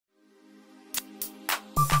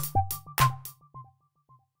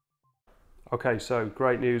Okay, so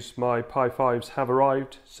great news, my Pi 5s have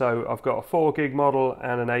arrived. So I've got a 4 gig model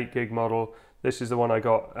and an 8 gig model. This is the one I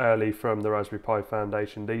got early from the Raspberry Pi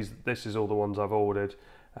Foundation. This is all the ones I've ordered.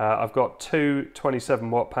 I've got two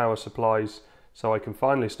 27 watt power supplies, so I can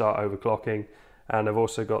finally start overclocking, and I've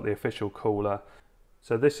also got the official cooler.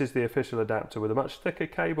 So this is the official adapter with a much thicker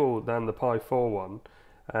cable than the Pi 4 one.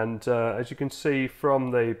 And as you can see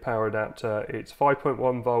from the power adapter, it's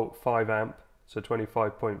 5.1 volt 5 amp, so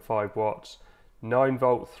 25.5 watts, 9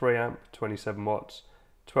 volt 3 amp, 27 watts,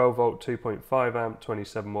 12 volt 2.5 amp,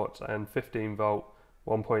 27 watts, and 15 volt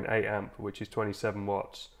 1.8 amp, which is 27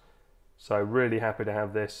 watts. So really happy to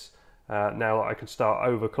have this now that I can start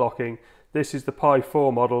overclocking. This is the Pi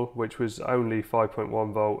 4 model, which was only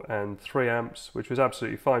 5.1 volt and 3 amps, which was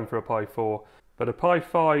absolutely fine for a Pi 4. But a Pi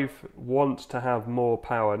 5 wants to have more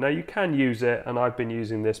power. Now you can use it, and I've been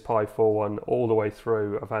using this Pi 4 one all the way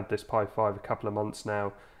through. I've had this Pi 5 a couple of months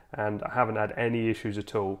now, and I haven't had any issues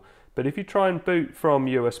at all. But if you try and boot from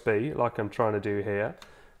USB, like I'm trying to do here,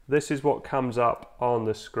 this is what comes up on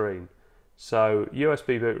the screen. So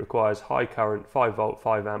USB boot requires high current 5 volt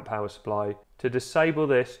 5 amp power supply. To disable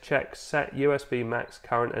this, check set USB max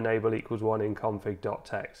current enable equals 1 in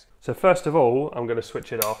config.tx. So first of all, I'm going to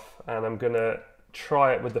switch it off, and I'm going to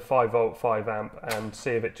try it with the 5 volt 5 amp and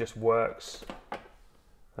see if it just works.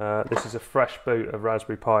 This is a fresh boot of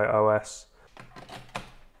Raspberry Pi OS.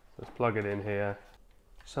 Let's plug it in here.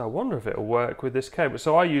 So I wonder if it'll work with this cable.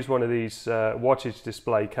 So I use one of these wattage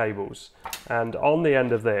display cables, and on the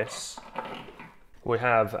end of this we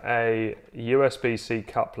have a USB-C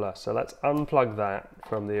coupler. So let's unplug that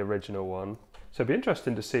from the original one. So it'll be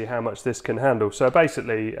interesting to see how much this can handle. So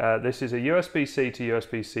basically this is a USB-C to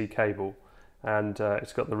USB-C cable, and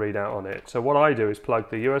it's got the readout on it. So what I do is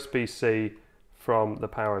plug the USB-C from the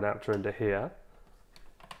power adapter into here.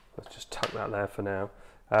 Let's just tuck that there for now.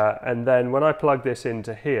 And then when I plug this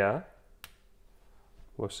into here,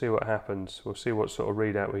 we'll see what happens. We'll see what sort of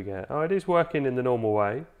readout we get. Oh, it is working in the normal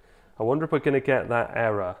way. I wonder if we're going to get that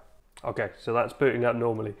error. Okay, so that's booting up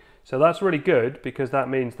normally. So that's really good, because that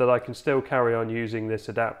means that I can still carry on using this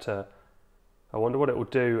adapter. I wonder what it will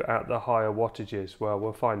do at the higher wattages. Well,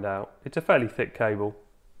 we'll find out. It's a fairly thick cable.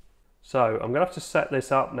 So I'm going to have to set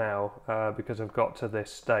this up now because I've got to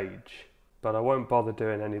this stage, but I won't bother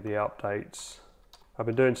doing any of the updates. I've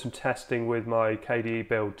been doing some testing with my KDE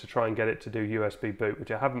build to try and get it to do USB boot, which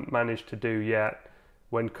I haven't managed to do yet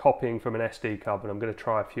when copying from an SD card, but I'm going to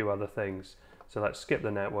try a few other things. So let's skip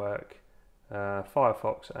the network.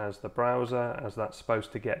 Firefox as the browser, as that's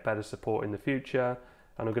supposed to get better support in the future.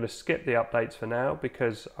 And I'm going to skip the updates for now,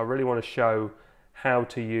 because I really want to show how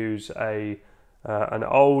to use an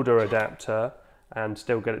older adapter and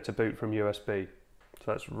still get it to boot from USB.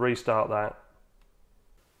 So let's restart that.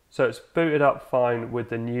 So it's booted up fine with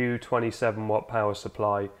the new 27 watt power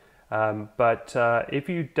supply. But if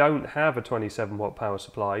you don't have a 27 watt power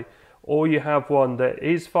supply, or you have one that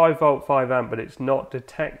is 5 volt 5 amp but it's not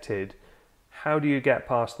detected, how do you get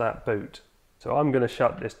past that boot? So I'm going to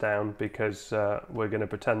shut this down, because we're going to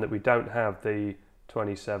pretend that we don't have the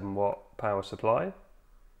 27 watt power supply.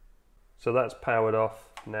 So that's powered off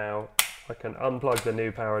now. I can unplug the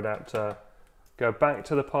new power adapter, go back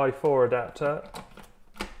to the Pi 4 adapter,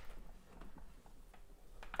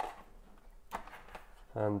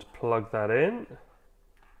 and plug that in.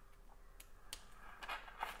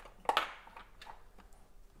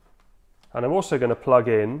 And I'm also going to plug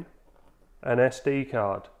in an SD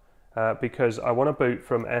card because I want to boot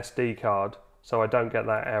from SD card so I don't get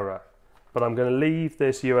that error. But I'm going to leave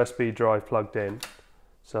this USB drive plugged in.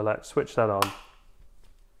 So let's switch that on.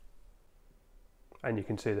 And you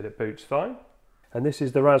can see that it boots fine. And this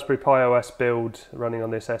is the Raspberry Pi OS build running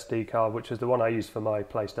on this SD card, which is the one I used for my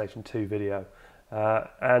PlayStation 2 video.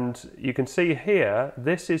 And you can see here,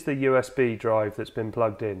 this is the USB drive that's been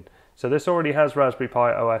plugged in. So this already has Raspberry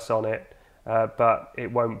Pi OS on it, but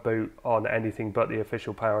it won't boot on anything but the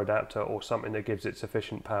official power adapter or something that gives it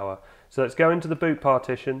sufficient power. So let's go into the boot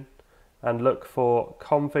partition and look for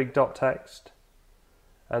config.txt.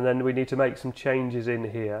 And then we need to make some changes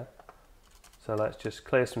in here. So let's just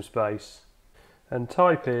clear some space and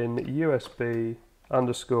type in USB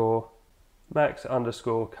underscore max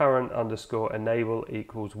underscore current underscore enable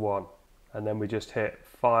equals 1. And then we just hit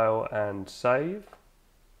file and save.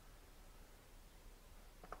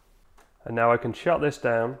 And now I can shut this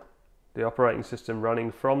down, the operating system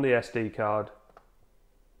running from the SD card.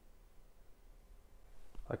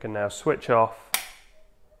 I can now switch off,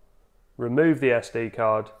 remove the SD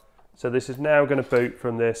card. So this is now going to boot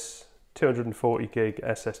from this 240 gig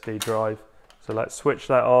SSD drive. So let's switch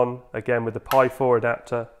that on again with the Pi 4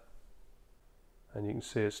 adapter. and you can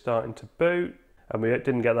see it's starting to boot, and we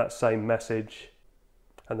didn't get that same message.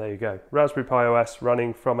 And there you go, Raspberry Pi OS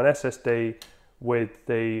running from an SSD with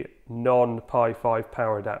the non-Pi 5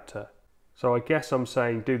 power adapter. So I guess I'm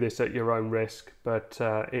saying do this at your own risk, but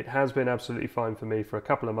it has been absolutely fine for me for a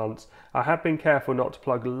couple of months. I have been careful not to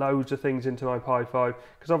plug loads of things into my Pi 5,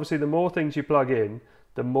 because obviously the more things you plug in,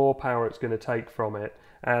 the more power it's going to take from it.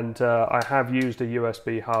 And I have used a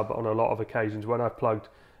USB hub on a lot of occasions. When I've plugged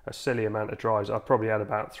a silly amount of drives, I've probably had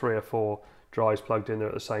about 3 or 4 drives plugged in there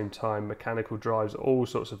at the same time, mechanical drives, all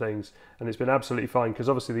sorts of things, and it's been absolutely fine, because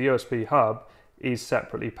obviously the USB hub is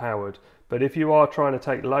separately powered. But if you are trying to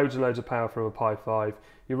take loads and loads of power from a Pi 5,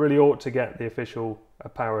 you really ought to get the official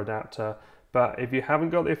power adapter. But if you haven't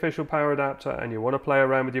got the official power adapter and you want to play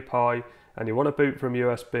around with your Pi and you want to boot from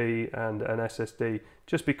USB and an SSD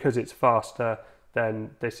just because it's faster,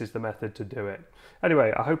 then this is the method to do it.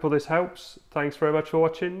 Anyway, I hope all this helps. Thanks very much for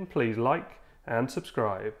watching. Please like and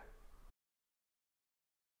subscribe.